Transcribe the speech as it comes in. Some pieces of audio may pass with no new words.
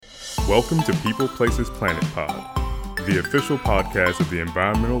Welcome to People, Places, Planet Pod, the official podcast of the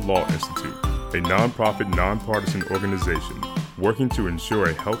Environmental Law Institute, a nonprofit, nonpartisan organization working to ensure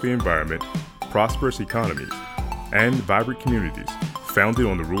a healthy environment, prosperous economies, and vibrant communities founded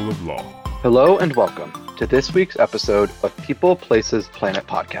on the rule of law. Hello and welcome to this week's episode of People, Places, Planet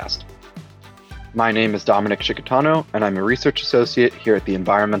Podcast. My name is Dominic Chicatano, and I'm a research associate here at the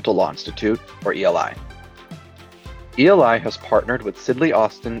Environmental Law Institute, or ELI. ELI has partnered with Sidley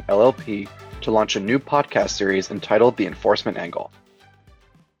Austin LLP to launch a new podcast series entitled The Enforcement Angle.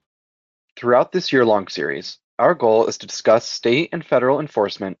 Throughout this year-long series, our goal is to discuss state and federal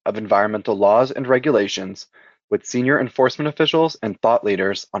enforcement of environmental laws and regulations with senior enforcement officials and thought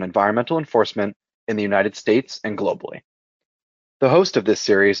leaders on environmental enforcement in the United States and globally. The host of this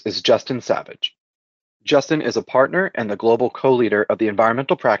series is Justin Savage. Justin is a partner and the global co-leader of the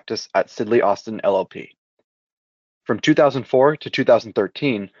environmental practice at Sidley Austin LLP. From 2004 to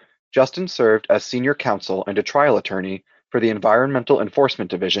 2013, Justin served as senior counsel and a trial attorney for the Environmental Enforcement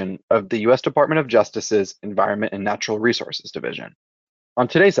Division of the U.S. Department of Justice's Environment and Natural Resources Division. On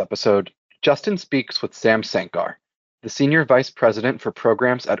today's episode, Justin speaks with Sam Sankar, the Senior Vice President for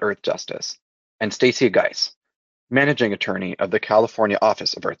Programs at Earthjustice, and Stacy Geis, Managing Attorney of the California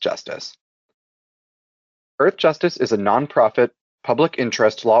Office of Earthjustice. Earthjustice is a nonprofit, public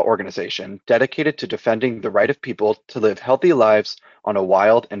interest law organization dedicated to defending the right of people to live healthy lives on a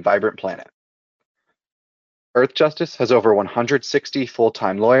wild and vibrant planet. Earthjustice has over 160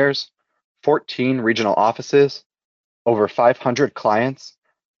 full-time lawyers, 14 regional offices, over 500 clients,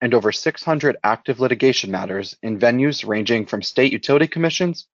 and over 600 active litigation matters in venues ranging from state utility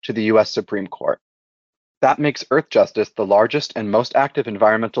commissions to the U.S. Supreme Court. That makes Earthjustice the largest and most active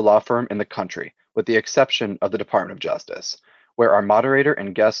environmental law firm in the country, with the exception of the Department of Justice, where our moderator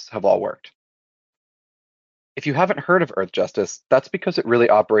and guests have all worked. If you haven't heard of Earthjustice, that's because it really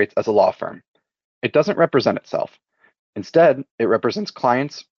operates as a law firm. It doesn't represent itself. Instead, it represents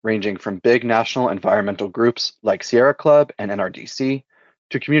clients ranging from big national environmental groups like Sierra Club and NRDC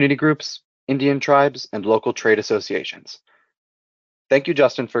to community groups, Indian tribes, and local trade associations. Thank you,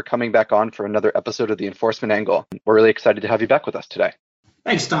 Justin, for coming back on for another episode of The Enforcement Angle. We're really excited to have you back with us today.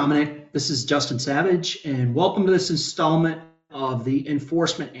 Thanks, Dominic. This is Justin Savage, and welcome to this installment of The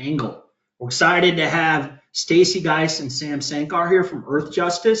Enforcement Angle. We're excited to have Stacy Geis and Sam Sankar here from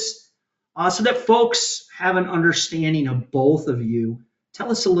Earthjustice. So that folks have an understanding of both of you,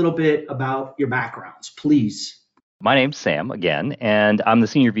 tell us a little bit about your backgrounds, please. My name's Sam, again, and I'm the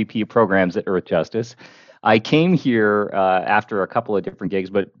Senior VP of Programs at Earthjustice. I came here after a couple of different gigs,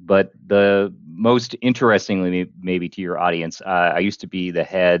 but the most interestingly, maybe to your audience, I used to be the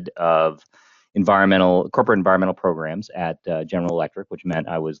head of corporate environmental programs at General Electric, which meant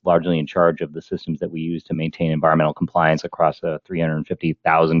I was largely in charge of the systems that we use to maintain environmental compliance across a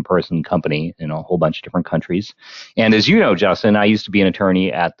 350,000 person company in a whole bunch of different countries. And as you know, Justin, I used to be an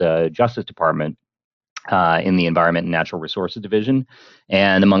attorney at the Justice Department in the Environment and Natural Resources Division,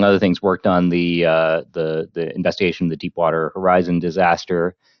 and among other things, worked on the investigation of the Deepwater Horizon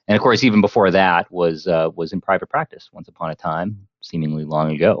disaster. And of course, even before that, was in private practice once upon a time, seemingly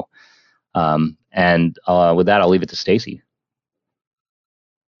long ago. And with that, I'll leave it to Stacy.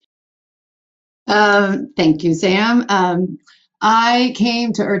 Thank you, Sam. I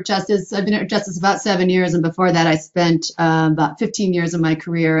came to Earthjustice. I've been at Earthjustice about 7 years, and before that, I spent about 15 years of my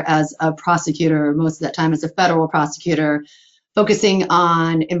career as a prosecutor, most of that time as a federal prosecutor, focusing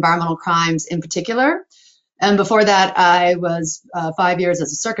on environmental crimes in particular. And before that, I was 5 years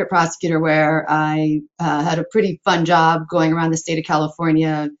as a circuit prosecutor, where I had a pretty fun job going around the state of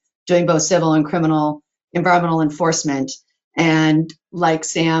California, doing both civil and criminal environmental enforcement. And like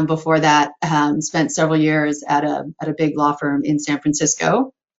Sam before that, spent several years at a big law firm in San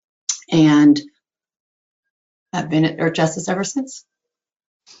Francisco, and I've been at Earthjustice ever since.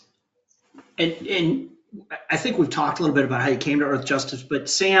 And I think we've talked a little bit about how you came to Earthjustice, but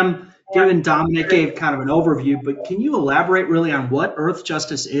Sam, given Dominic gave kind of an overview, but can you elaborate really on what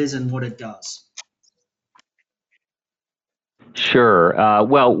Earthjustice is and what it does? Sure.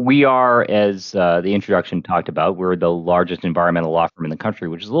 Well, we are, as the introduction talked about, we're the largest environmental law firm in the country,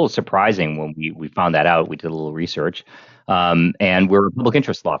 which is a little surprising when we found that out. We did a little research. And we're a public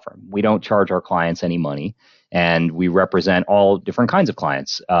interest law firm. We don't charge our clients any money, and we represent all different kinds of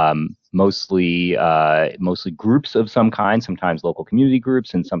clients, mostly groups of some kind, sometimes local community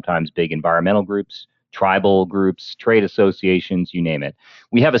groups, and sometimes big environmental groups, tribal groups, trade associations, you name it.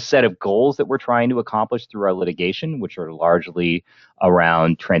 We have a set of goals that we're trying to accomplish through our litigation, which are largely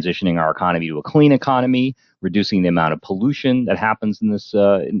around transitioning our economy to a clean economy, reducing the amount of pollution that happens in this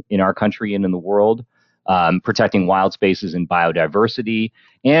in our country and in the world, protecting wild spaces and biodiversity,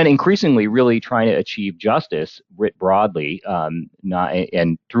 and increasingly really trying to achieve justice writ broadly,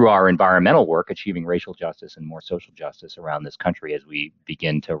 and through our environmental work, achieving racial justice and more social justice around this country as we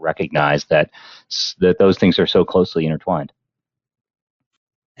begin to recognize that those things are so closely intertwined.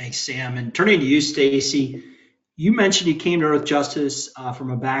 Thanks, Sam. And turning to you, Stacy, you mentioned you came to Earth Justice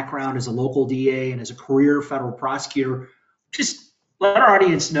from a background as a local DA and as a career federal prosecutor. Just let our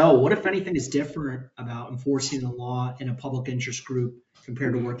audience know what, if anything, is different about enforcing the law in a public interest group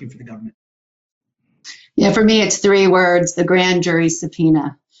compared to working for the government. Yeah, for me, it's 3 words: the grand jury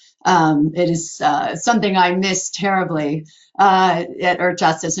subpoena. It is something I miss terribly at Earth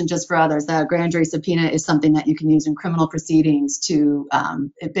Justice, and just for others, the grand jury subpoena is something that you can use in criminal proceedings to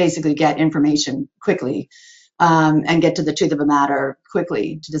basically get information quickly and get to the truth of a matter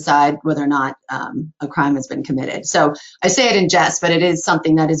quickly to decide whether or not a crime has been committed. So I say it in jest, but it is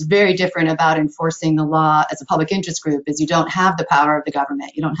something that is very different about enforcing the law as a public interest group, is you don't have the power of the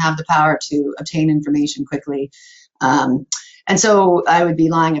government. You don't have the power to obtain information quickly. And so I would be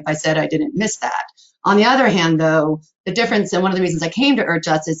lying if I said I didn't miss that. On the other hand, though, the difference, and one of the reasons I came to Earth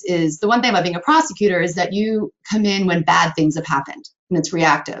Justice, is the one thing about being a prosecutor is that you come in when bad things have happened, and it's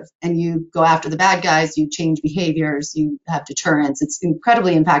reactive, and you go after the bad guys, you change behaviors, you have deterrence. It's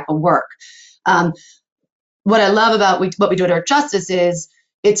incredibly impactful work. What I love about what we do at Earth Justice is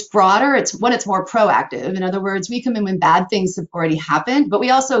it's broader. It's more proactive. In other words, we come in when bad things have already happened, but we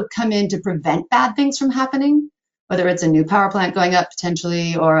also come in to prevent bad things from happening, whether it's a new power plant going up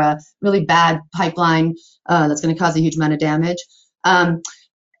potentially or a really bad pipeline that's going to cause a huge amount of damage. And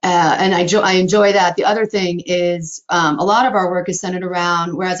I enjoy that. The other thing is a lot of our work is centered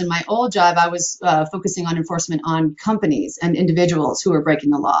around, whereas in my old job, I was focusing on enforcement on companies and individuals who are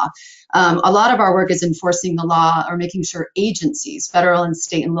breaking the law. A lot of our work is enforcing the law or making sure agencies, federal and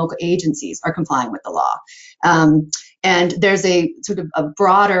state and local agencies, are complying with the law. And there's a sort of a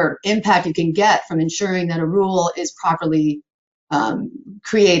broader impact you can get from ensuring that a rule is properly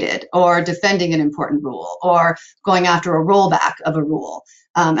created, or defending an important rule, or going after a rollback of a rule.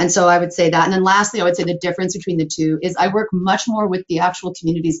 And so I would say that. And then lastly, I would say the difference between the two is I work much more with the actual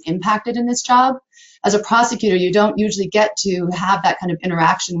communities impacted in this job. As a prosecutor, you don't usually get to have that kind of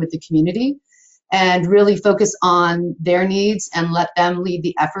interaction with the community and really focus on their needs and let them lead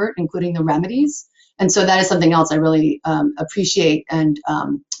the effort, including the remedies. And so that is something else I really appreciate and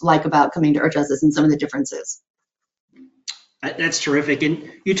like about coming to Earth Justice, and some of the differences. That's terrific.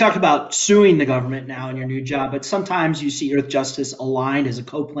 And you talked about suing the government now in your new job, but sometimes you see Earth Justice aligned as a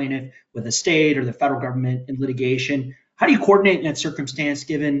co-plaintiff with the state or the federal government in litigation. How do you coordinate in that circumstance,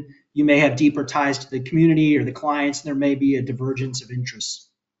 given you may have deeper ties to the community or the clients, and there may be a divergence of interests?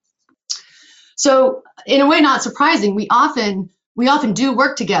 So in a way, not surprising, we often do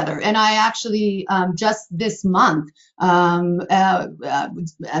work together. And I actually just this month and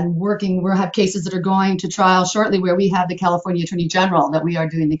we'll have cases that are going to trial shortly where we have the California Attorney General that we are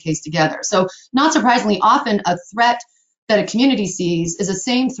doing the case together. So not surprisingly, often a threat that a community sees is the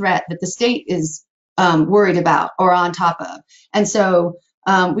same threat that the state is worried about or on top of. And so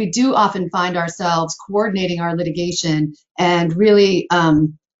we do often find ourselves coordinating our litigation and really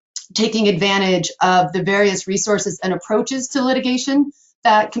taking advantage of the various resources and approaches to litigation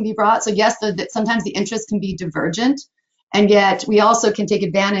that can be brought. So yes, sometimes the interests can be divergent, and yet we also can take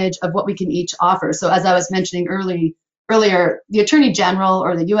advantage of what we can each offer. So as I was mentioning earlier, the Attorney General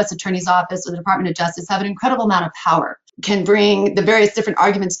or the U.S. Attorney's Office or the Department of Justice have an incredible amount of power, can bring the various different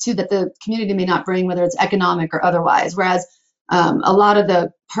arguments too that the community may not bring, whether it's economic or otherwise. Whereas a lot of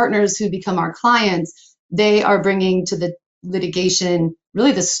the partners who become our clients, they are bringing to the litigation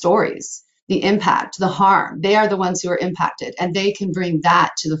really the stories, the impact, the harm. They are the ones who are impacted, and they can bring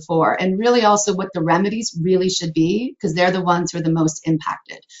that to the fore, and really also what the remedies really should be, because they're the ones who are the most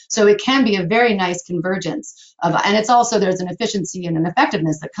impacted. So it can be a very nice convergence of, and it's also, there's an efficiency and an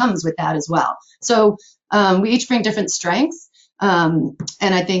effectiveness that comes with that as well. So we each bring different strengths, and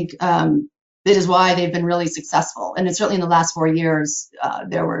I think it is why they've been really successful. And it's certainly in the last 4 years,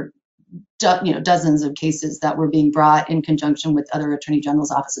 there were dozens of cases that were being brought in conjunction with other attorney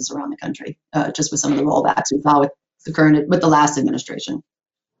general's offices around the country, just with some of the rollbacks we saw with the last administration.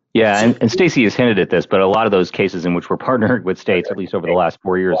 Yeah, and Stacy has hinted at this, but a lot of those cases in which we're partnering with states, at least over the last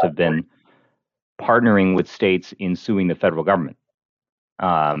 4 years, have been partnering with states in suing the federal government.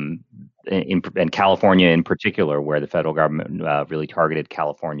 In California in particular, where the federal government really targeted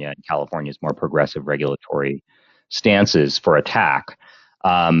California and California's more progressive regulatory stances for attack.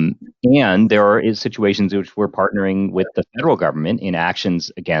 And there is situations in which we're partnering with the federal government in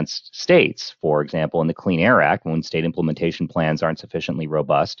actions against states. For example, in the Clean Air Act, when state implementation plans aren't sufficiently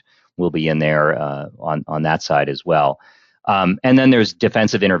robust, we'll be in there on that side as well. And then there's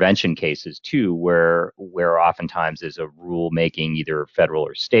defensive intervention cases too, where oftentimes is a rule making either federal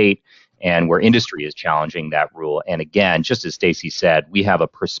or state, and where industry is challenging that rule. And again, just as Stacey said, we have a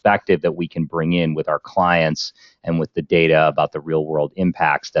perspective that we can bring in with our clients and with the data about the real world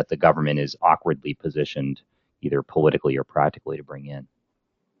impacts that the government is awkwardly positioned, either politically or practically, to bring in.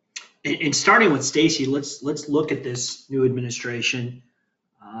 And starting with Stacey, let's look at this new administration.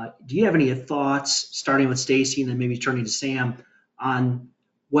 Do you have any thoughts, starting with Stacey and then maybe turning to Sam, on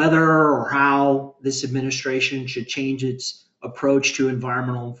whether or how this administration should change its approach to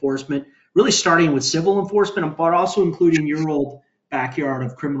environmental enforcement, really starting with civil enforcement, but also including your old backyard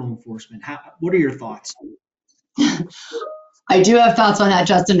of criminal enforcement? What are your thoughts? I do have thoughts on that,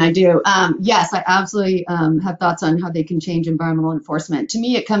 Justin. I do. Yes, I absolutely have thoughts on how they can change environmental enforcement. To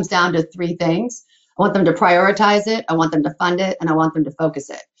me, it comes down to three things. I want them to prioritize it, I want them to fund it, and I want them to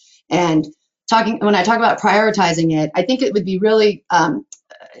focus it. And when I talk about prioritizing it, I think it would be really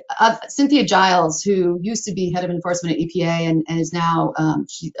Cynthia Giles, who used to be head of enforcement at EPA and is now,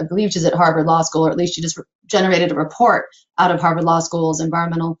 I believe she's at Harvard Law School, or at least she just generated a report out of Harvard Law School's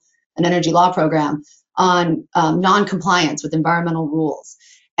environmental and energy law program on non-compliance with environmental rules.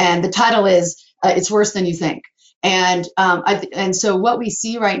 And the title is "It's Worse Than You Think." And so what we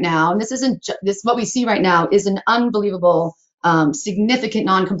see right now, and what we see right now is an unbelievable, significant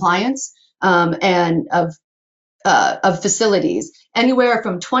non-compliance and of facilities, anywhere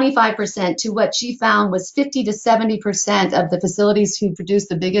from 25% to what she found was 50 to 70% of the facilities who produce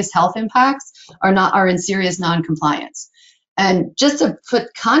the biggest health impacts are in serious non-compliance. And just to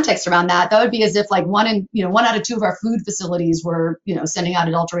put context around that, would be as if like one out of two of our food facilities were, sending out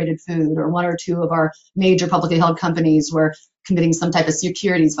adulterated food, or one or two of our major publicly held companies were committing some type of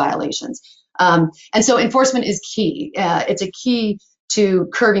securities violations. And so enforcement is key. It's a key to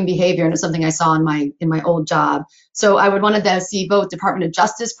curbing behavior, and it's something I saw in my old job. So I would want to see both Department of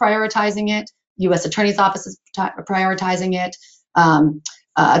Justice prioritizing it, U.S. Attorney's offices prioritizing it.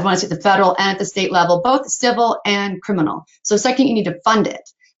 I'd want to see at the federal and at the state level, both civil and criminal. So second, you need to fund it.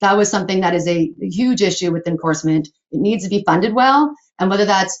 That was something that is a huge issue with enforcement. It needs to be funded well, and whether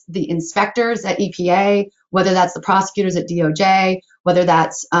that's the inspectors at EPA, whether that's the prosecutors at DOJ, whether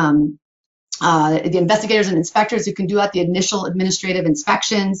that's the investigators and inspectors who can do out the initial administrative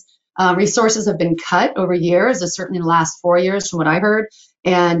inspections. Resources have been cut over years, certainly in the last 4 years from what I heard.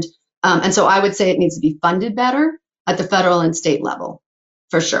 And so I would say it needs to be funded better at the federal and state level,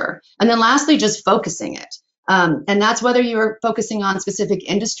 for sure. And then lastly, just focusing it. And that's whether you're focusing on specific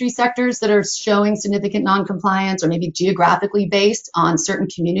industry sectors that are showing significant noncompliance, or maybe geographically based on certain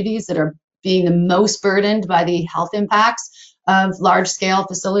communities that are being the most burdened by the health impacts of large-scale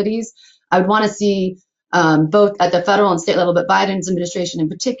facilities. I would want to see both at the federal and state level, but Biden's administration in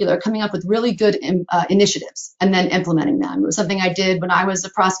particular, coming up with really good initiatives and then implementing them. It was something I did when I was a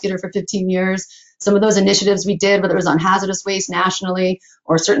prosecutor for 15 years. Some of those initiatives we did, whether it was on hazardous waste nationally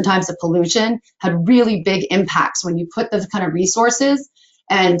or certain types of pollution, had really big impacts when you put those kind of resources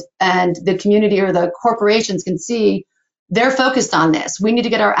and the community or the corporations can see they're focused on this. We need to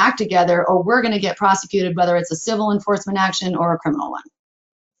get our act together, or we're going to get prosecuted, whether it's a civil enforcement action or a criminal one.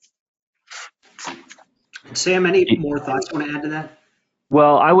 Sam, any more thoughts you want to add to that?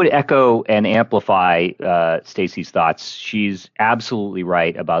 Well, I would echo and amplify Stacey's thoughts. She's absolutely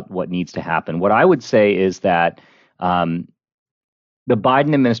right about what needs to happen. What I would say is that the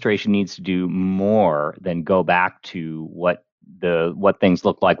Biden administration needs to do more than go back to what things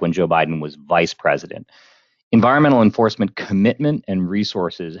looked like when Joe Biden was vice president. Environmental enforcement commitment and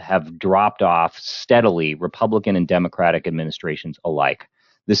resources have dropped off steadily, Republican and Democratic administrations alike.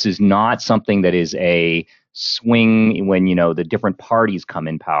 This is not something that is a swing when, the different parties come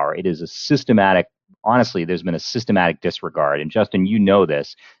in power. It is a systematic, honestly, there's been a systematic disregard. And Justin, you know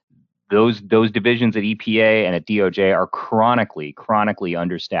this. Those divisions at EPA and at DOJ are chronically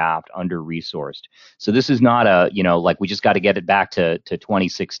understaffed, under-resourced. So this is not like we just got to get it back to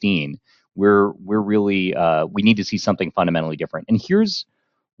 2016. We're really, we need to see something fundamentally different. And here's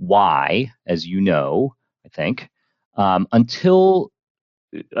why, as you know, I think, until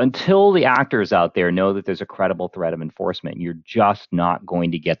the actors out there know that there's a credible threat of enforcement, you're just not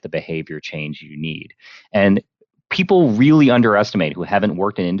going to get the behavior change you need. And people really underestimate, who haven't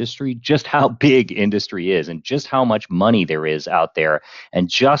worked in industry, just how big industry is and just how much money there is out there and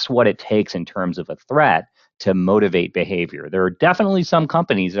just what it takes in terms of a threat to motivate behavior. There are definitely some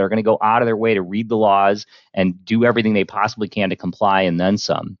companies that are going to go out of their way to read the laws and do everything they possibly can to comply and then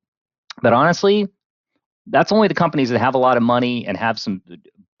some. But honestly, that's only the companies that have a lot of money and have some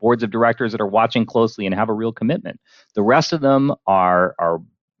boards of directors that are watching closely and have a real commitment. The rest of them are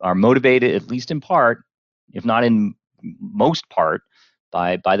motivated, at least in part, if not in most part,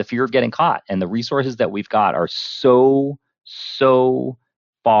 by the fear of getting caught. And the resources that we've got are so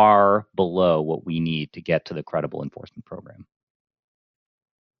far below what we need to get to the credible enforcement program.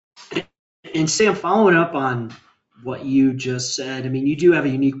 And Sam, following up on what you just said, I mean, you do have a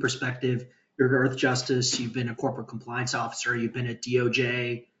unique perspective. You're at Earth Justice, you've been a corporate compliance officer, you've been at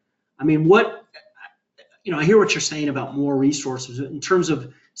DOJ. I mean, I hear what you're saying about more resources in terms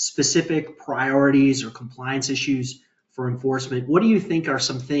of specific priorities or compliance issues for enforcement. What do you think are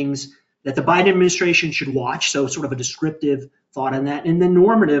some things that the Biden administration should watch? So sort of a descriptive thought on that. And then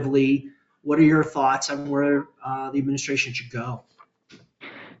normatively, what are your thoughts on where the administration should go?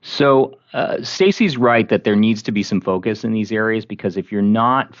 So Stacey's right that there needs to be some focus in these areas, because if you're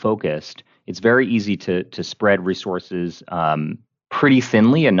not focused, it's very easy to spread resources pretty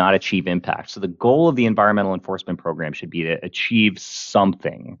thinly and not achieve impact. So the goal of the environmental enforcement program should be to achieve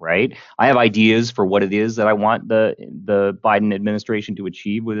something, right? I have ideas for what it is that I want the Biden administration to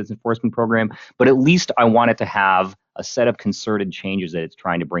achieve with its enforcement program, but at least I want it to have a set of concerted changes that it's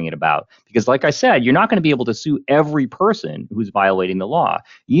trying to bring it about. Because like I said, you're not going to be able to sue every person who's violating the law.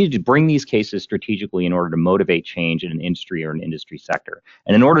 You need to bring these cases strategically in order to motivate change in an industry or an industry sector.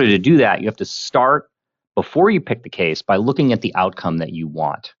 And in order to do that, you have to start before you pick the case by looking at the outcome that you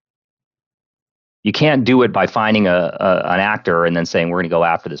want. You can't do it by finding an actor and then saying, we're going to go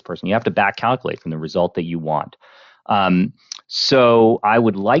after this person. You have to back calculate from the result that you want. So I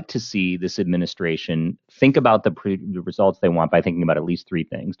would like to see this administration think about the results they want by thinking about at least three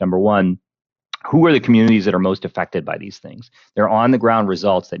things. Number one, who are the communities that are most affected by these things? They're on the ground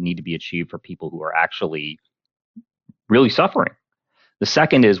results that need to be achieved for people who are actually really suffering. The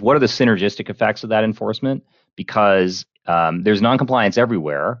second is, what are the synergistic effects of that enforcement? Because there's noncompliance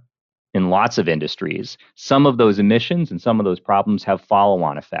everywhere in lots of industries. Some of those emissions and some of those problems have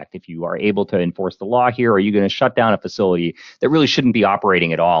follow-on effect. If you are able to enforce the law here, are you going to shut down a facility that really shouldn't be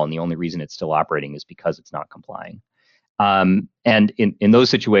operating at all, and the only reason it's still operating is because it's not complying? And in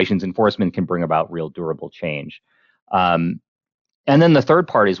those situations, enforcement can bring about real durable change. And then the third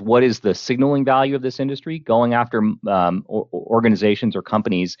part is, what is the signaling value of this industry? Going after organizations or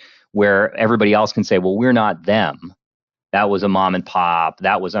companies where everybody else can say, well, we're not them. That was a mom and pop.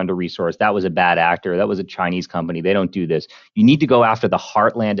 That was under-resourced. That was a bad actor. That was a Chinese company. They don't do this. You need to go after the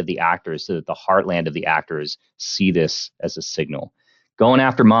heartland of the actors so that the heartland of the actors see this as a signal. Going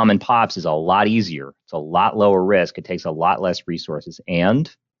after mom and pops is a lot easier. It's a lot lower risk. It takes a lot less resources.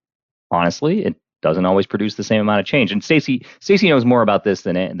 And honestly, it doesn't always produce the same amount of change. And Stacey knows more about this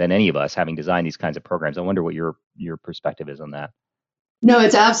than any of us, having designed these kinds of programs. I wonder what your perspective is on that. No,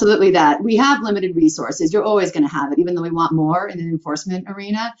 it's absolutely that. We have limited resources. You're always going to have it, even though we want more in an enforcement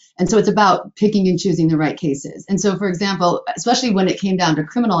arena. And so it's about picking and choosing the right cases. And so, for example, especially when it came down to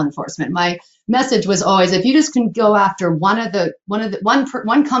criminal enforcement, my message was always, if you just can go after one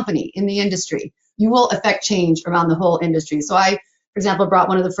company in the industry, you will affect change around the whole industry. So I, for example, brought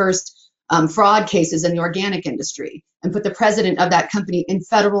one of the first fraud cases in the organic industry and put the president of that company in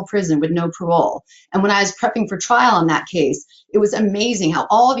federal prison with no parole. And when I was prepping for trial on that case, it was amazing how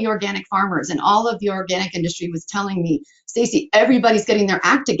all the organic farmers and all of the organic industry was telling me, Stacey, everybody's getting their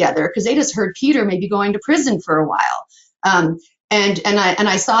act together because they just heard Peter may be going to prison for a while. And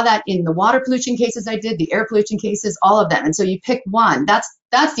I saw that in the water pollution cases I did, the air pollution cases, all of them. And so you pick one.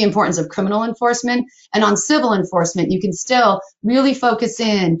 That's the importance of criminal enforcement. And on civil enforcement, you can still really focus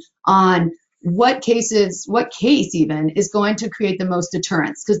in on what case even is going to create the most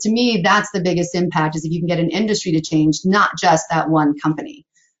deterrence. Because to me, that's the biggest impact, is if you can get an industry to change, not just that one company.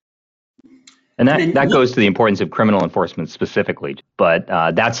 And that goes to the importance of criminal enforcement specifically. But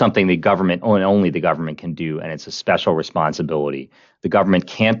that's something the government, only the government can do, and it's a special responsibility. The government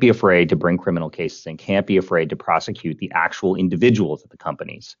can't be afraid to bring criminal cases and can't be afraid to prosecute the actual individuals at the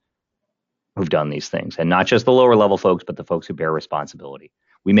companies who've done these things. And not just the lower level folks, but the folks who bear responsibility.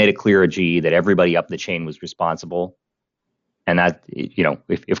 We made it clear at GE that everybody up the chain was responsible. And that,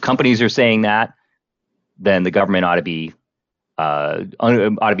 if companies are saying that, then the government ought to be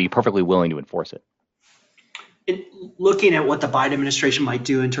perfectly willing to enforce it. Looking at what the Biden administration might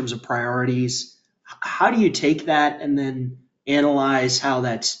do in terms of priorities, how do you take that and then analyze how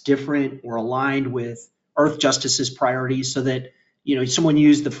that's different or aligned with Earth Justice's priorities, so that, someone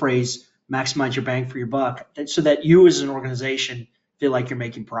used the phrase maximize your bang for your buck, so that you as an organization feel like you're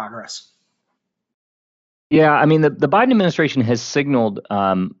making progress? Yeah, I mean, the Biden administration has signaled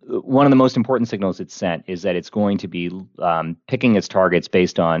one of the most important signals it's sent is that it's going to be picking its targets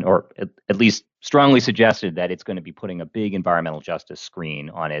based on, or at least strongly suggested that it's going to be putting a big environmental justice screen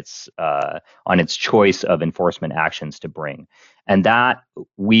on its choice of enforcement actions to bring, and that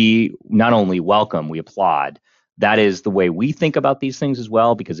we not only welcome, we applaud. That is the way we think about these things as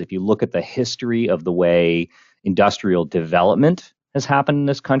well, because if you look at the history of the way industrial development has happened in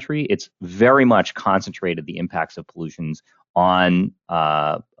this country, it's very much concentrated the impacts of pollutions on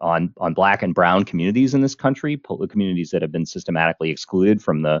Black and Brown communities in this country, communities that have been systematically excluded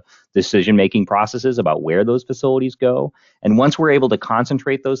from the decision-making processes about where those facilities go. And once we're able to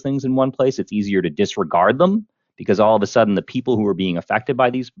concentrate those things in one place, it's easier to disregard them, because all of a sudden the people who are being affected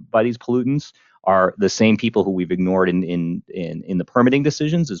by these pollutants are the same people who we've ignored in the permitting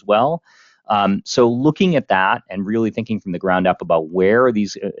decisions as well. So looking at that and really thinking from the ground up about where are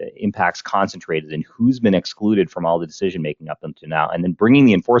these impacts concentrated and who's been excluded from all the decision making up until now, and then bringing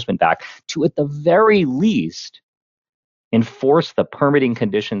the enforcement back to, at the very least, enforce the permitting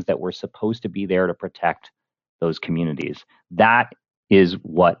conditions that were supposed to be there to protect those communities. That is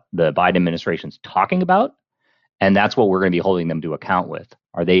what the Biden administration's talking about, and that's what we're going to be holding them to account with.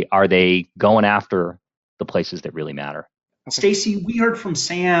 Are they going after the places that really matter? Stacy, we heard from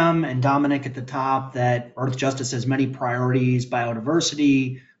Sam and Dominic at the top that Earthjustice has many priorities: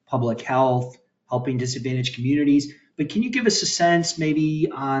 biodiversity, public health, helping disadvantaged communities. But can you give us a sense maybe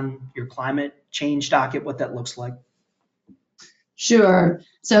on your climate change docket, what that looks like? Sure.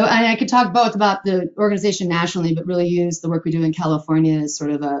 So I could talk both about the organization nationally, but really use the work we do in California as sort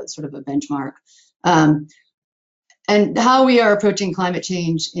of a benchmark. And how we are approaching climate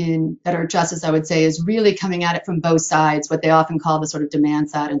change at Earthjustice, I would say, is really coming at it from both sides, what they often call the sort of demand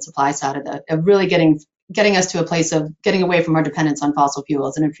side and supply side of really getting us to a place of getting away from our dependence on fossil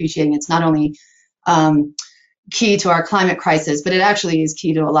fuels and appreciating it's not only key to our climate crisis, but it actually is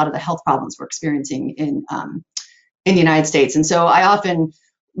key to a lot of the health problems we're experiencing in the United States. And so I often,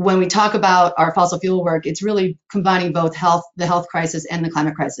 when we talk about our fossil fuel work, it's really combining both the health crisis and the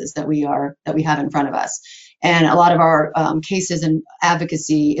climate crisis that we have in front of us. And a lot of our cases and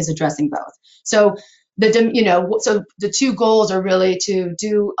advocacy is addressing both. So the two goals are really to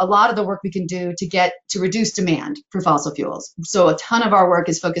do a lot of the work we can do to reduce demand for fossil fuels. So a ton of our work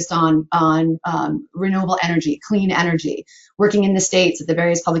is focused on renewable energy, clean energy, working in the states at the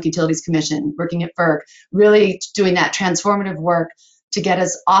various Public Utilities Commission, working at FERC, really doing that transformative work to get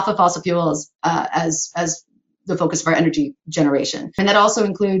us off of fossil fuels as the focus of our energy generation. And that also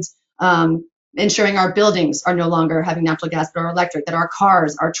includes ensuring our buildings are no longer having natural gas but are electric, that our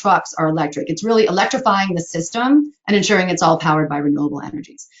cars, our trucks are electric. It's really electrifying the system and ensuring it's all powered by renewable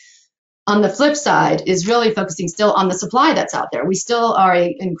energies. On the flip side is really focusing still on the supply that's out there. We still are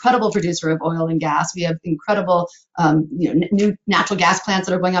an incredible producer of oil and gas. We have incredible new natural gas plants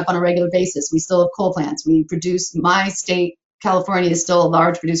that are going up on a regular basis. We still have coal plants. We produce, my state, California, is still a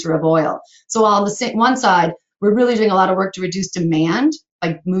large producer of oil. So on the one side, we're really doing a lot of work to reduce demand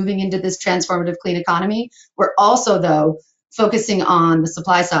by moving into this transformative clean economy. We're also, though, focusing on the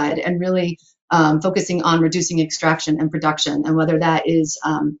supply side and really focusing on reducing extraction and production, and whether that is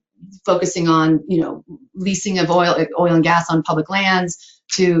focusing on leasing of oil and gas on public lands,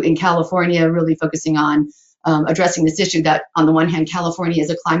 to in California really focusing on addressing this issue that on the one hand California is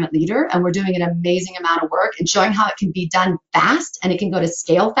a climate leader and we're doing an amazing amount of work and showing how it can be done fast and it can go to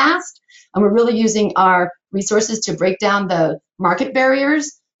scale fast. And we're really using our resources to break down the market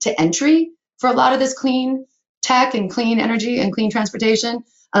barriers to entry for a lot of this clean tech and clean energy and clean transportation.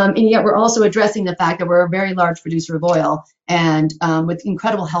 And yet we're also addressing the fact that we're a very large producer of oil and with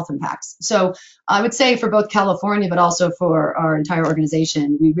incredible health impacts. So I would say for both California, but also for our entire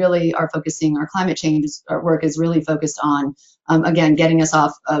organization, we really are focusing, our climate change work is really focused on, again, getting us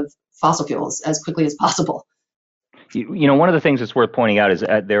off of fossil fuels as quickly as possible. One of the things that's worth pointing out is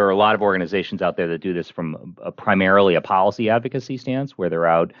there are a lot of organizations out there that do this from primarily a policy advocacy stance, where they're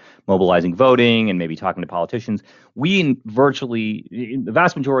out mobilizing voting and maybe talking to politicians. We the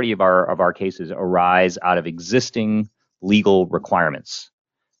vast majority of our cases arise out of existing legal requirements.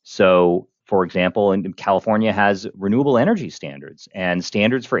 So, for example, in California has renewable energy standards and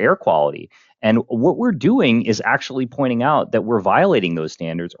standards for air quality. And what we're doing is actually pointing out that we're violating those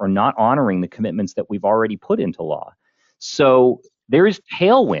standards or not honoring the commitments that we've already put into law. So there is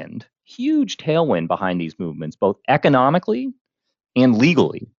tailwind, huge tailwind behind these movements, both economically and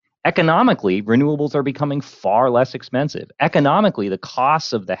legally. Economically, renewables are becoming far less expensive. Economically, the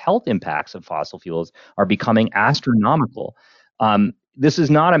costs of the health impacts of fossil fuels are becoming astronomical. This is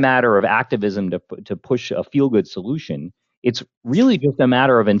not a matter of activism to push a feel-good solution. It's really just a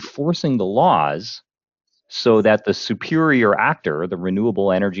matter of enforcing the laws so that the superior actor, the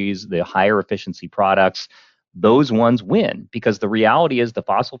renewable energies, the higher efficiency products, those ones win. Because the reality is the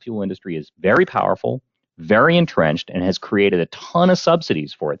fossil fuel industry is very powerful, very entrenched, and has created a ton of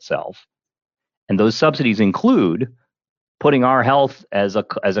subsidies for itself. And those subsidies include putting our health as a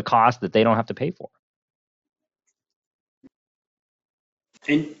cost that they don't have to pay for.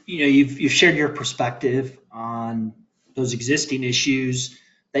 And you've shared your perspective on those existing issues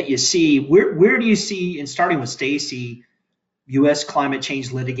that you see. Where do you see, and starting with Stacy, U.S. climate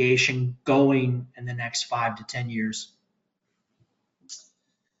change litigation going in the next 5 to 10 years?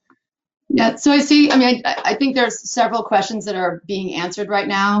 Yeah, so I think there's several questions that are being answered right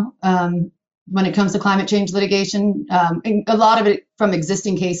now when it comes to climate change litigation. And a lot of it from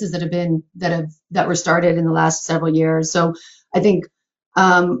existing cases that were started in the last several years. So I think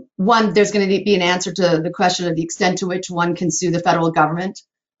one, there's going to be an answer to the question of the extent to which one can sue the federal government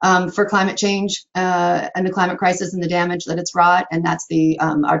for climate change and the climate crisis and the damage that it's wrought, and that's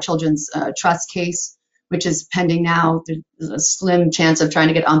our Children's Trust case, which is pending now. There's a slim chance of trying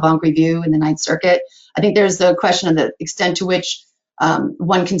to get en banc review in the Ninth Circuit. I think there's the question of the extent to which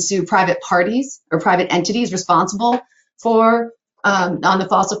one can sue private parties or private entities responsible for, on the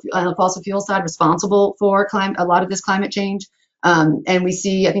fossil fuel side, responsible for a lot of this climate change. And we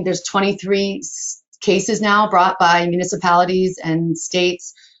see, I think there's 23 cases now brought by municipalities and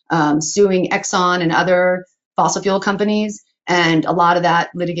states suing Exxon and other fossil fuel companies. And a lot of that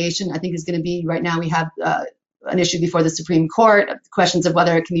litigation, I think, is going to be, right now we have an issue before the Supreme Court, questions of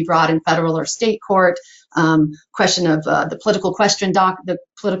whether it can be brought in federal or state court, question of the political question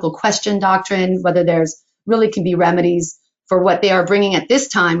doctrine, whether there's really can be remedies for what they are bringing at this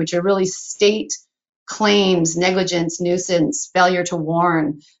time, which are really state claims, negligence, nuisance, failure to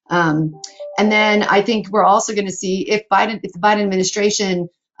warn. And then I think we're also going to see if the Biden administration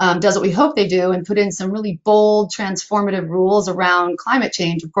does what we hope they do and put in some really bold, transformative rules around climate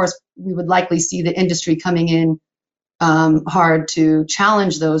change. Of course, we would likely see the industry coming in hard to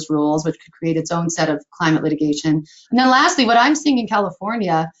challenge those rules, which could create its own set of climate litigation. And then lastly, what I'm seeing in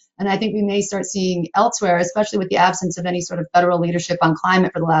California, and I think we may start seeing elsewhere, especially with the absence of any sort of federal leadership on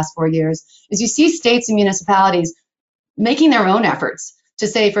climate for the last 4 years, is you see states and municipalities making their own efforts to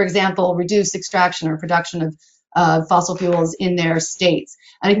say, for example, reduce extraction or production of fossil fuels in their states.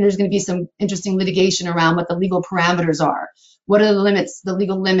 I think there's going to be some interesting litigation around what the legal parameters are. What are the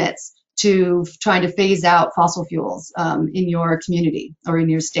legal limits to trying to phase out fossil fuels in your community or in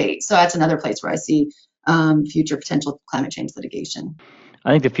your state? So that's another place where I see future potential climate change litigation. I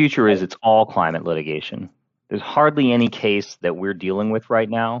think the future is it's all climate litigation. There's hardly any case that we're dealing with right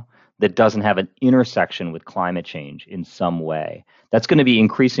now that doesn't have an intersection with climate change in some way. That's going to be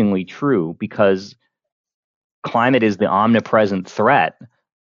increasingly true because climate is the omnipresent threat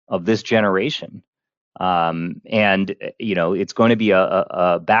of this generation. And, it's going to be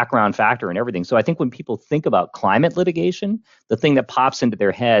a background factor in everything. So I think when people think about climate litigation, the thing that pops into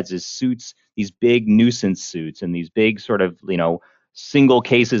their heads is suits, these big nuisance suits and these big sort of, single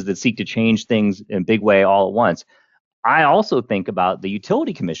cases that seek to change things in a big way all at once. I also think about the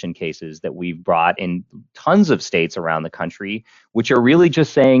utility commission cases that we've brought in tons of states around the country, which are really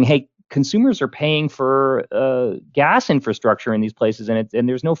just saying, hey, consumers are paying for gas infrastructure in these places, and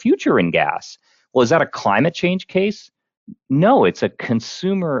there's no future in gas. Well, is that a climate change case? No, it's a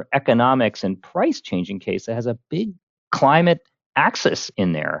consumer economics and price changing case that has a big climate axis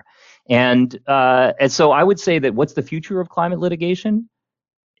in there. And so I would say that what's the future of climate litigation?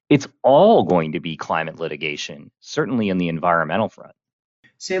 It's all going to be climate litigation, certainly in the environmental front.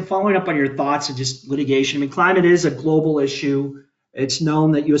 Sam, following up on your thoughts of just litigation, climate is a global issue. It's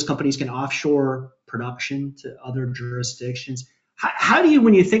known that U.S. companies can offshore production to other jurisdictions. How do you,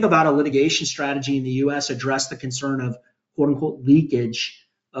 when you think about a litigation strategy in the U.S., address the concern of quote unquote leakage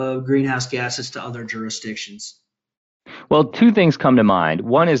of greenhouse gases to other jurisdictions? Well, two things come to mind.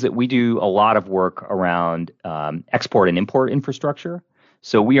 One is that we do a lot of work around export and import infrastructure.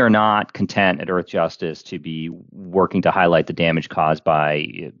 So we are not content at Earth Justice to be working to highlight the damage caused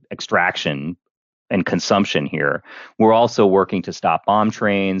by extraction and consumption here. We're also working to stop bomb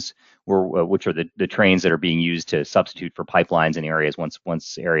trains, which are the trains that are being used to substitute for pipelines in areas.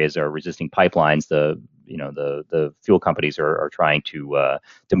 Once areas are resisting pipelines, the fuel companies are trying to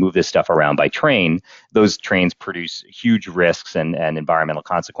move this stuff around by train. Those trains produce huge risks and environmental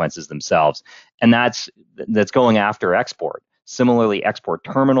consequences themselves, and that's going after export. Similarly, export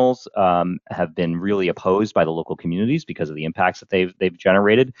terminals have been really opposed by the local communities because of the impacts that they've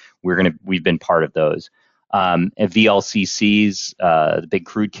generated. We've been part of those. And VLCCs, the big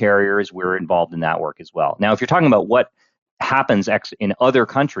crude carriers, we're involved in that work as well. Now, if you're talking about what happens in other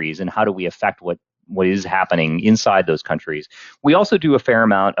countries and how do we affect what what is happening inside those countries. We also do a fair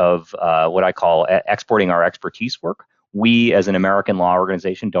amount of what I call exporting our expertise work. We, as an American law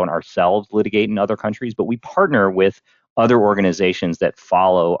organization, don't ourselves litigate in other countries, but we partner with other organizations that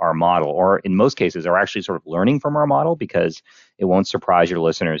follow our model, or in most cases are actually sort of learning from our model, because it won't surprise your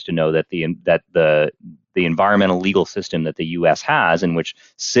listeners to know that the environmental legal system that the U.S. has, in which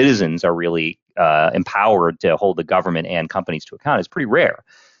citizens are really empowered to hold the government and companies to account, is pretty rare.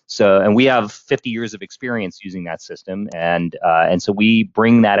 So, and we have 50 years of experience using that system, and so we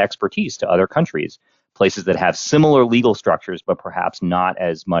bring that expertise to other countries, places that have similar legal structures, but perhaps not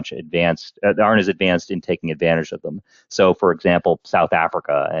as much advanced, aren't as advanced in taking advantage of them. So, for example, South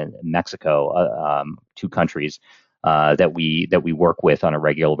Africa and Mexico, two countries that we work with on a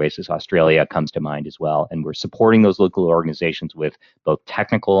regular basis. Australia comes to mind as well, and we're supporting those local organizations with both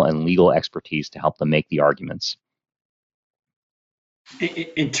technical and legal expertise to help them make the arguments.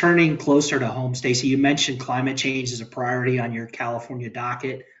 In turning closer to home, Stacey, you mentioned climate change as a priority on your California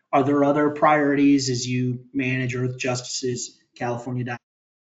docket. Are there other priorities as you manage Earth Justice's California docket?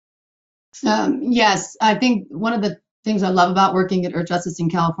 Yes, I think one of the things I love about working at Earth Justice in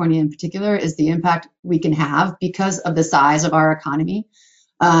California in particular is the impact we can have because of the size of our economy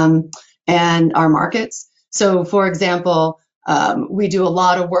and our markets. So, for example, we do a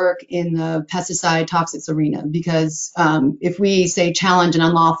lot of work in the pesticide toxics arena because if we say challenge an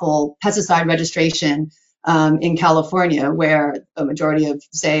unlawful pesticide registration in California, where a majority of,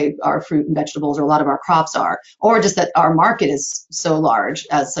 say, our fruit and vegetables or a lot of our crops are, or just that our market is so large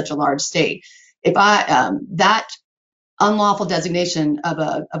as such a large state, if that unlawful designation of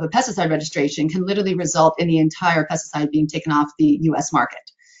a pesticide registration can literally result in the entire pesticide being taken off the U.S. market.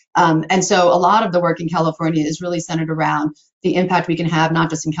 And so a lot of the work in California is really centered around the impact we can have,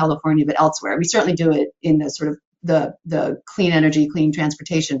 not just in California, but elsewhere. We certainly do it in the sort of the clean energy, clean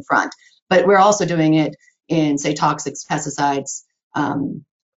transportation front, but we're also doing it in, say, toxics, pesticides,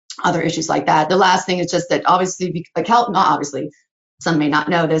 other issues like that. The last thing is just that obviously, not obviously, some may not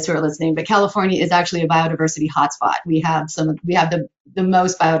know this who are listening, but California is actually a biodiversity hotspot. We have the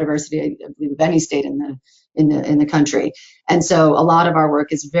most biodiversity, I believe, of any state in the country. And so a lot of our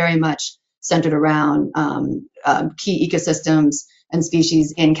work is very much centered around key ecosystems and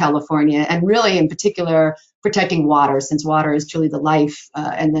species in California, and really in particular protecting water, since water is truly the life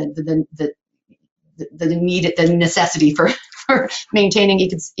and the necessity for maintaining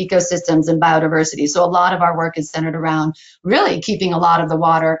ecosystems and biodiversity. So a lot of our work is centered around really keeping a lot of the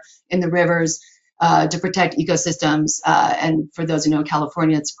water in the rivers to protect ecosystems. And for those who know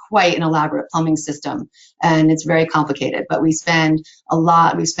California, it's quite an elaborate plumbing system and it's very complicated. But we spent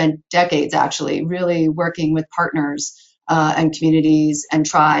decades actually really working with partners and communities and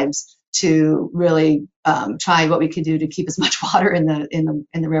tribes to really try what we could do to keep as much water in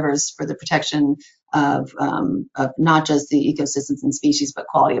the rivers for the protection of not just the ecosystems and species, but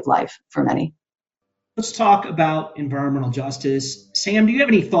quality of life for many. Let's talk about environmental justice. Sam, do you have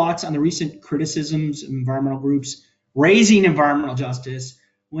any thoughts on the recent criticisms of environmental groups raising environmental justice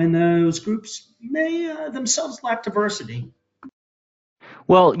when those groups may themselves lack diversity?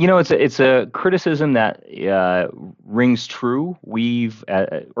 Well, it's a criticism that rings true.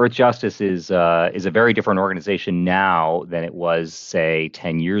 Earth Justice is a very different organization now than it was, say,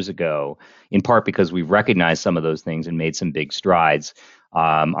 10 years ago, in part because we've recognized some of those things and made some big strides.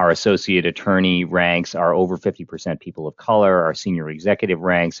 Our associate attorney ranks are over 50% people of color. Our senior executive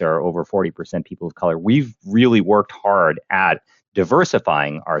ranks are over 40% people of color. We've really worked hard at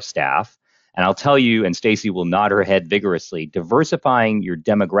diversifying our staff. And I'll tell you, and Stacey will nod her head vigorously, diversifying your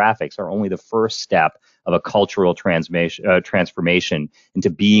demographics are only the first step of a cultural transformation into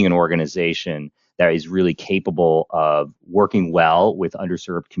being an organization that is really capable of working well with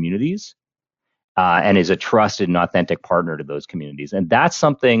underserved communities and is a trusted and authentic partner to those communities. And that's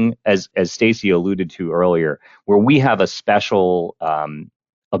something, as Stacey alluded to earlier, where we have a special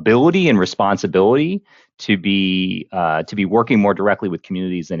ability and responsibility to be working more directly with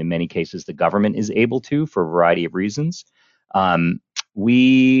communities than in many cases the government is able to for a variety of reasons.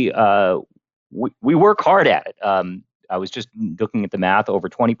 We work hard at it. I was just looking at the math. Over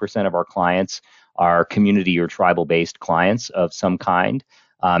 20% of our clients are community or tribal-based clients of some kind.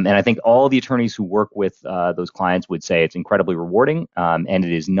 And I think all the attorneys who work with those clients would say it's incredibly rewarding. And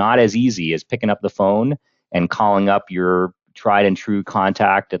it is not as easy as picking up the phone and calling up your tried and true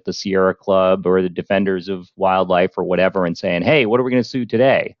contact at the Sierra Club or the Defenders of Wildlife or whatever and saying, hey, what are we going to sue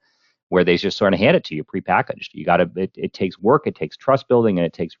today? Where they just sort of hand it to you prepackaged. It takes work, it takes trust building, and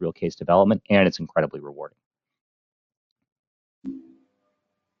it takes real case development, and it's incredibly rewarding.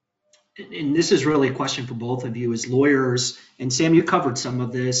 And this is really a question for both of you as lawyers, and Sam, you covered some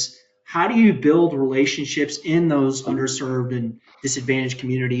of this. how do you build relationships in those underserved and disadvantaged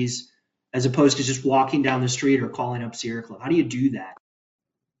communities as opposed to just walking down the street or calling up Sierra Club? How do you do that?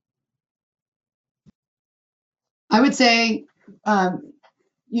 I would say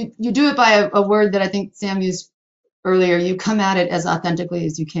you do it by a word that I think Sam used earlier. You come at it as authentically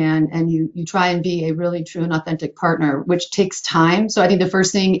as you can, and you try and be a really true and authentic partner, which takes time. So I think the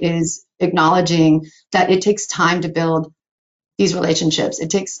first thing is acknowledging that it takes time to build these relationships. It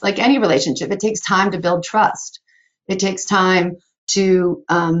takes, like any relationship, it takes time to build trust. It takes time to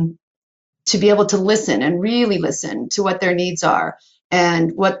be able to listen and really listen to what their needs are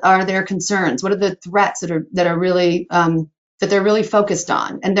and what are their concerns. What are the threats that are really that they're really focused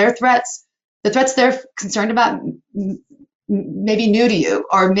on? And their threats, the threats they're concerned about, maybe new to you,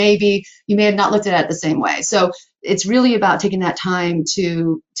 or maybe you may have not looked at it the same way. So it's really about taking that time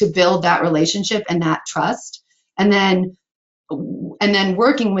to build that relationship and that trust, and then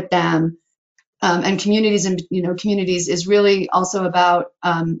working with them. And communities is really also about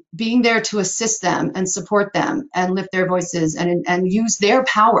being there to assist them and support them and lift their voices and use their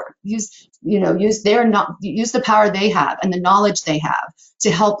power, use the power they have and the knowledge they have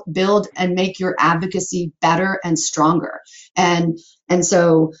to help build and make your advocacy better and stronger. And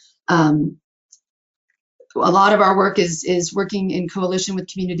so a lot of our work is working in coalition with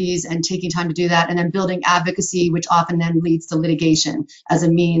communities and taking time to do that, and then building advocacy, which often then leads to litigation as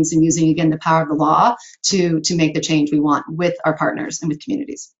a means, and using, again, the power of the law to make the change we want with our partners and with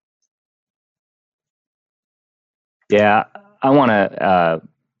communities. Yeah, I want to,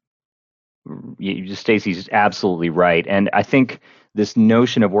 Stacey's absolutely right. And I think this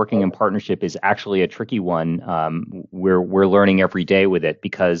notion of working in partnership is actually a tricky one. We're learning every day with it,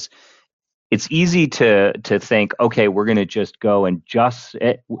 because it's easy to think, okay, we're going to just go and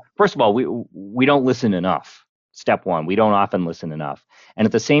first of all, we don't listen enough. Step one, we don't often listen enough. And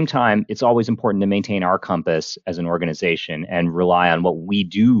at the same time, it's always important to maintain our compass as an organization and rely on what we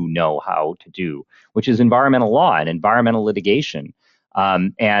do know how to do, which is environmental law and environmental litigation.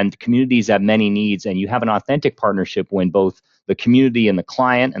 And communities have many needs, and you have an authentic partnership when both the community and the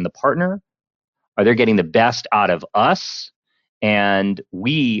client and the partner they're getting the best out of us, and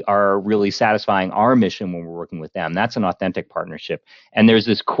we are really satisfying our mission when we're working with them. That's an authentic partnership. And there's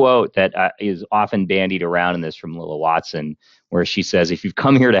this quote that is often bandied around in this from Lilla Watson, where she says, if you've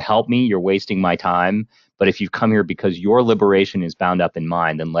come here to help me, you're wasting my time. But if you've come here because your liberation is bound up in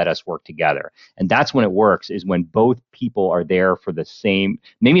mine, then let us work together. And that's when it works, is when both people are there for the same,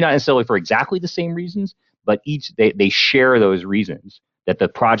 maybe not necessarily for exactly the same reasons, but they share those reasons, that the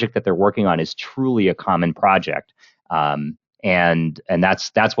project that they're working on is truly a common project. And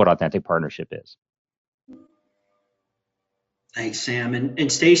that's what authentic partnership is. Thanks, Sam.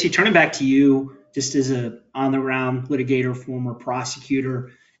 And Stacey, turning back to you, just as a on-the-ground litigator, former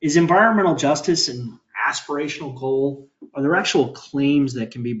prosecutor, is environmental justice an aspirational goal? Are there actual claims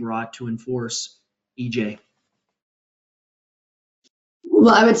that can be brought to enforce EJ?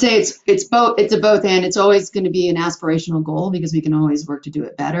 Well, I would say it's both. It's a both and. It's always going to be an aspirational goal, because we can always work to do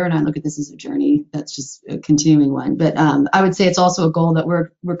it better. And I look at this as a journey that's just a continuing one. But I would say it's also a goal that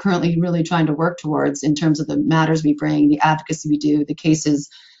we're currently really trying to work towards in terms of the matters we bring, the advocacy we do, the cases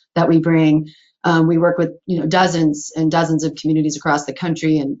that we bring. We work with dozens and dozens of communities across the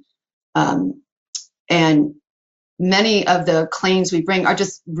country, and many of the claims we bring are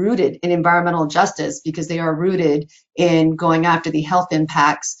just rooted in environmental justice, because they are rooted in going after the health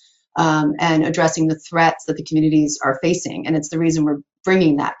impacts and addressing the threats that the communities are facing. And it's the reason we're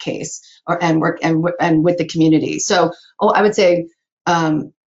bringing that case and with the community. So I would say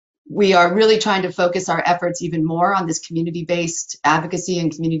we are really trying to focus our efforts even more on this community-based advocacy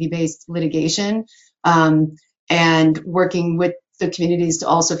and community-based litigation, and working with the communities to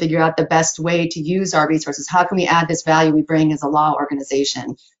also figure out the best way to use our resources. How can we add this value we bring as a law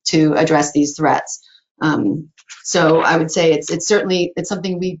organization to address these threats? So I would say it's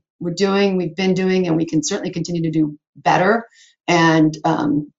something we've been doing, and we can certainly continue to do better, and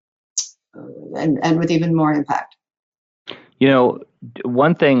with even more impact.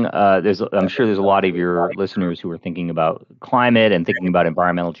 One thing, I'm sure there's a lot of your listeners who are thinking about climate and thinking about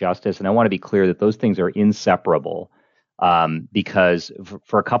environmental justice, and I want to be clear that those things are inseparable. Because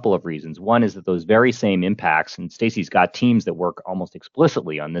for a couple of reasons. One is that those very same impacts, and Stacey's got teams that work almost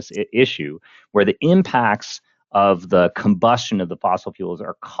explicitly on this issue, where the impacts of the combustion of the fossil fuels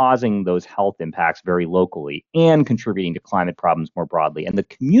are causing those health impacts very locally and contributing to climate problems more broadly. And the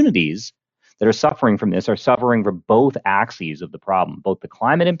communities that are suffering from this are suffering from both axes of the problem, both the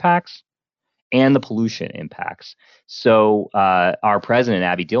climate impacts and the pollution impacts. So our president,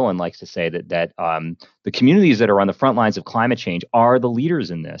 Abby Dillon, likes to say that the communities that are on the front lines of climate change are the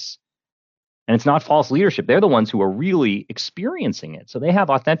leaders in this. And it's not false leadership. They're the ones who are really experiencing it. So they have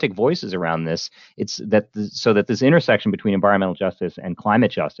authentic voices around this. So that this intersection between environmental justice and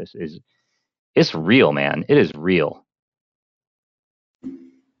climate justice it's real, man. It is real.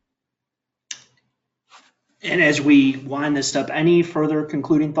 And as we wind this up, any further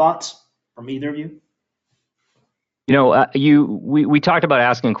concluding thoughts from either of you? We talked about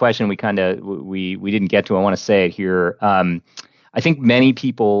asking a question. We didn't get to. I want to say it here. I think many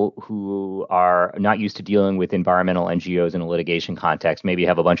people who are not used to dealing with environmental NGOs in a litigation context maybe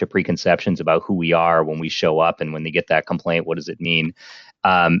have a bunch of preconceptions about who we are when we show up, and when they get that complaint, what does it mean?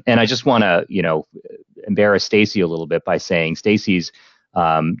 And I just want to, embarrass Stacy a little bit by saying Stacy's,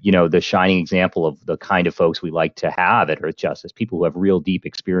 the shining example of the kind of folks we like to have at Earth Justice, people who have real deep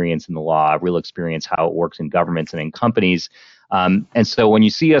experience in the law, real experience how it works in governments and in companies. And so when you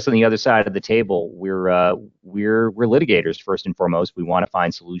see us on the other side of the table, we're litigators first and foremost. We want to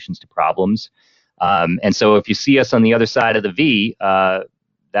find solutions to problems. And so if you see us on the other side of the V,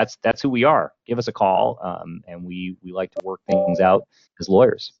 that's who we are. Give us a call, and we like to work things out as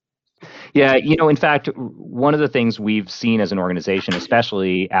lawyers. Yeah, in fact, one of the things we've seen as an organization,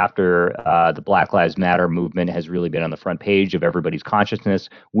 especially after the Black Lives Matter movement has really been on the front page of everybody's consciousness,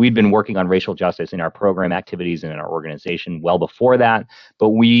 we'd been working on racial justice in our program activities and in our organization well before that, but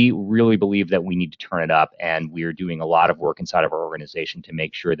we really believe that we need to turn it up, and we're doing a lot of work inside of our organization to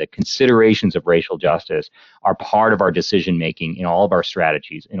make sure that considerations of racial justice are part of our decision-making in all of our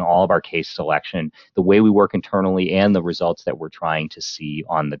strategies, in all of our case selection, the way we work internally, and the results that we're trying to see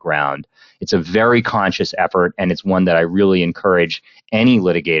on the ground. It's a very conscious effort, and it's one that I really encourage any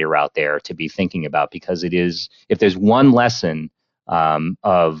litigator out there to be thinking about, because it is, if there's one lesson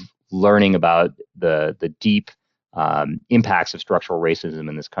of learning about the deep impacts of structural racism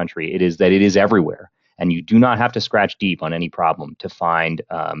in this country, it is that it is everywhere, and you do not have to scratch deep on any problem to find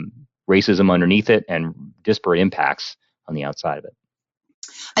racism underneath it and disparate impacts on the outside of it.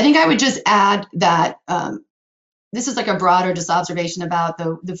 I think I would just add that this is like a broader just observation about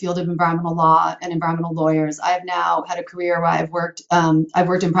the field of environmental law and environmental lawyers. I've now had a career where I've worked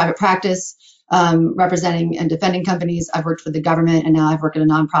in private practice, representing and defending companies. I've worked for the government, and now I've worked at a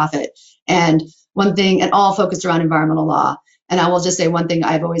nonprofit. And one thing, and all focused around environmental law. And I will just say one thing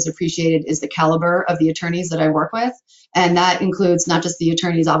I've always appreciated is the caliber of the attorneys that I work with. And that includes not just the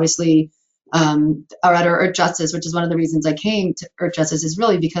attorneys, obviously, are at Earth Justice, which is one of the reasons I came to Earth Justice, is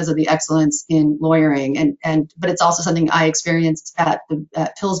really because of the excellence in lawyering. But it's also something I experienced at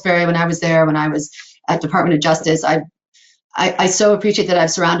Pillsbury when I was there, when I was at Department of Justice. I so appreciate that I've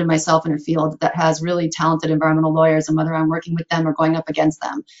surrounded myself in a field that has really talented environmental lawyers, and whether I'm working with them or going up against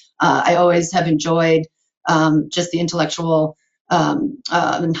them, I always have enjoyed just the intellectual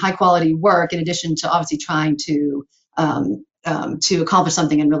and high quality work, in addition to obviously trying to accomplish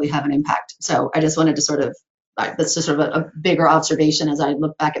something and really have an impact. So I just wanted to that's just sort of a bigger observation as I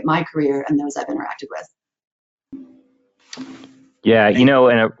look back at my career and those I've interacted with. Yeah, and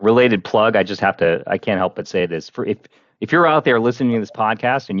a related plug, I can't help but say this. If you're out there listening to this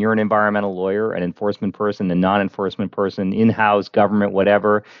podcast and you're an environmental lawyer, an enforcement person, a non-enforcement person, in-house, government,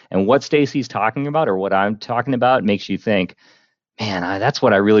 whatever, and what Stacy's talking about or what I'm talking about makes you think, man, that's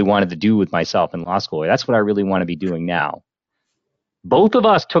what I really wanted to do with myself in law school. That's what I really want to be doing now. Both of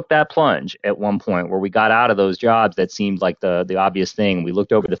us took that plunge at one point where we got out of those jobs that seemed like the obvious thing. We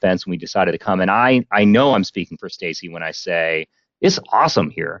looked over the fence and we decided to come. And I know I'm speaking for Stacy when I say it's awesome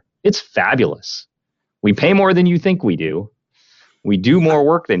here. It's fabulous. We pay more than you think we do. We do more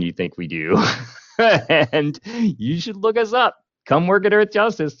work than you think we do. And you should look us up. Come work at Earth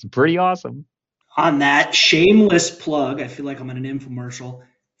Justice. It's pretty awesome. On that shameless plug, I feel like I'm in an infomercial.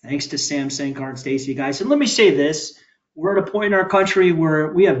 Thanks to Sam Sankar and Stacy, guys. And let me say this. We're at a point in our country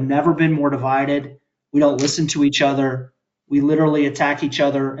where we have never been more divided. We don't listen to each other. We literally attack each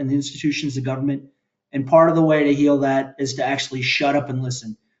other and the institutions of government. And part of the way to heal that is to actually shut up and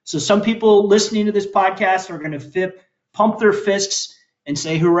listen. So some people listening to this podcast are going to pump their fists and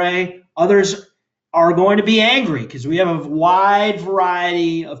say hooray. Others are going to be angry because we have a wide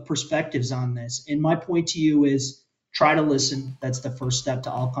variety of perspectives on this. And my point to you is try to listen. That's the first step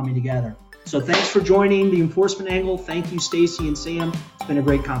to all coming together. So thanks for joining the Enforcement Angle. Thank you, Stacy and Sam. It's been a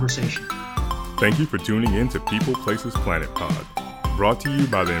great conversation. Thank you for tuning in to People, Places, Planet Pod, brought to you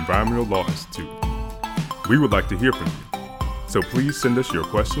by the Environmental Law Institute. We would like to hear from you, so please send us your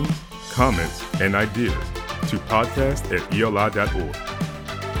questions, comments, and ideas to podcast@eli.org.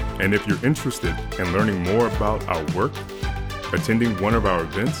 And if you're interested in learning more about our work, attending one of our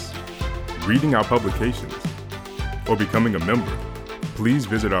events, reading our publications, or becoming a member, please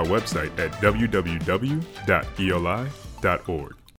visit our website at www.eli.org.